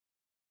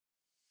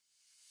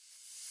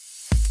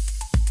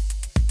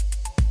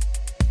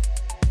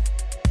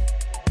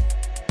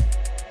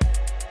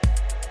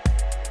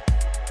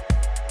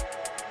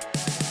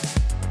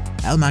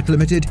ELMAK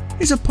Limited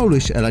is a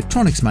Polish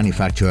electronics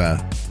manufacturer,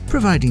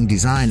 providing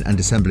design and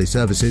assembly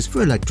services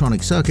for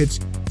electronic circuits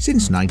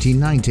since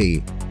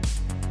 1990.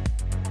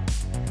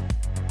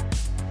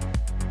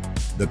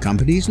 The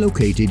company is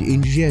located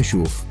in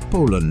Rzeszów,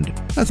 Poland,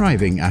 a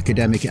thriving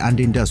academic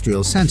and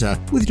industrial center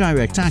with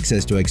direct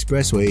access to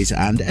expressways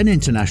and an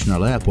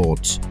international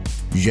airport.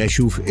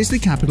 Rzeszów is the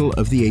capital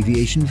of the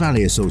Aviation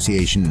Valley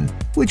Association,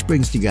 which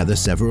brings together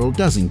several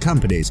dozen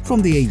companies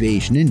from the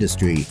aviation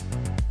industry.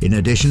 In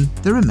addition,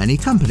 there are many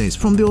companies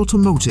from the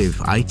automotive,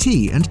 IT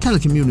and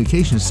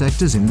telecommunications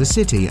sectors in the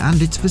city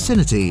and its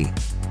vicinity.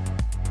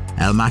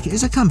 ELMAK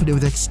is a company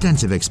with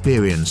extensive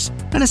experience,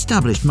 an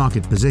established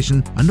market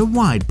position and a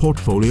wide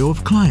portfolio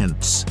of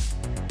clients.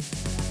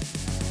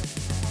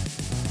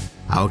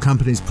 Our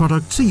company's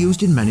products are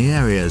used in many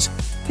areas,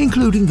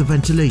 including the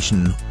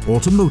ventilation,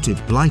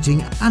 automotive,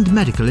 lighting and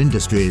medical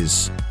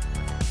industries.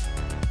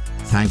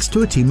 Thanks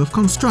to a team of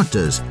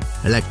constructors,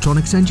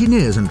 electronics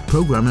engineers and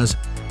programmers,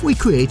 we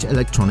create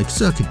electronic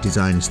circuit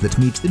designs that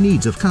meet the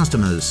needs of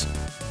customers.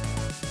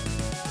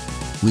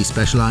 We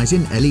specialize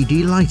in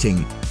LED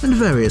lighting and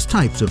various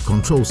types of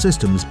control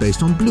systems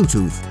based on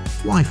Bluetooth,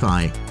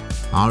 Wi-Fi,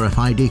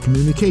 RFID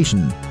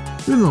communication,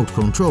 remote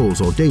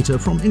controls or data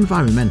from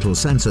environmental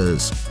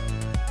sensors.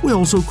 We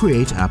also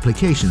create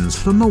applications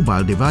for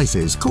mobile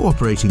devices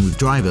cooperating with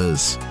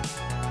drivers.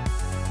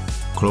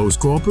 Close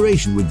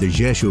cooperation with the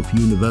Rzeszów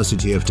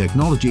University of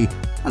Technology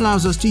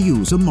allows us to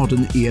use a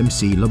modern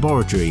EMC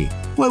laboratory,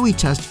 where we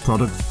test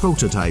product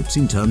prototypes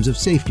in terms of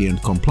safety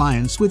and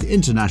compliance with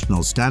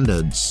international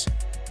standards.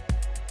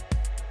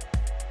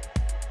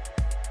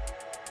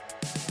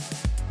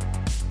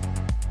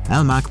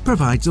 ELMAK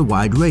provides a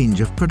wide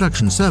range of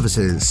production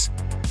services: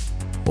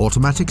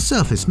 automatic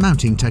surface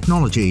mounting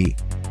technology,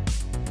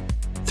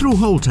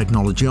 through-hole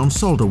technology on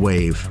solder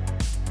wave,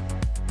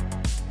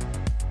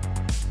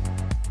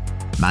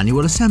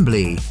 manual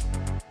assembly,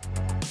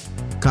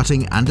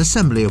 cutting and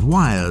assembly of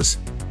wires,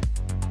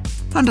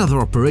 and other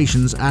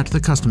operations at the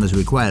customer's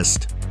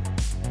request.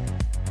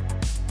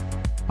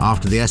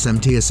 After the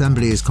SMT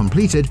assembly is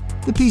completed,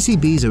 the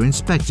PCBs are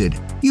inspected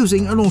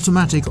using an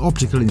automatic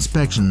optical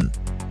inspection.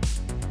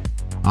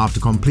 After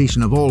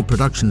completion of all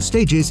production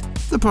stages,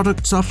 the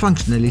products are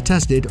functionally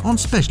tested on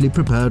specially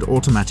prepared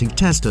automatic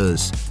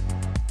testers.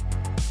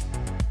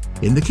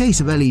 In the case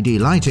of LED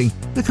lighting,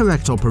 the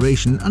correct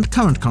operation and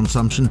current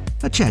consumption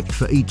are checked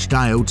for each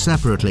diode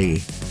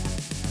separately.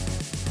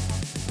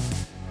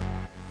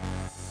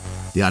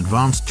 The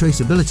advanced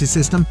traceability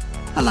system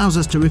allows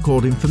us to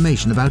record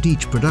information about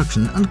each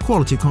production and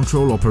quality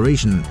control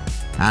operation,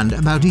 and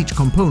about each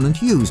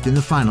component used in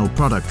the final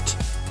product.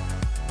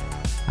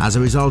 As a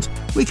result,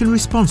 we can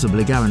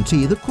responsibly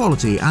guarantee the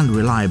quality and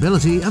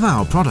reliability of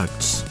our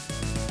products.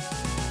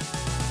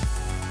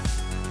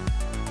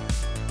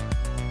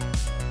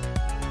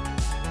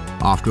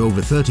 After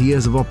over 30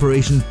 years of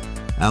operation,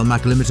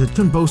 ELMAK Limited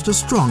can boast a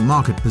strong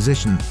market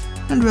position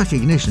and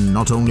recognition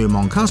not only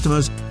among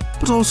customers,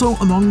 but also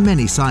among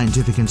many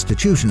scientific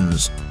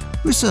institutions,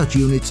 research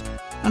units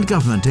and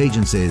government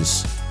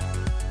agencies.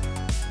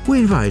 We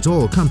invite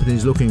all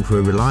companies looking for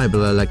a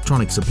reliable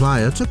electronic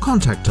supplier to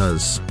contact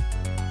us.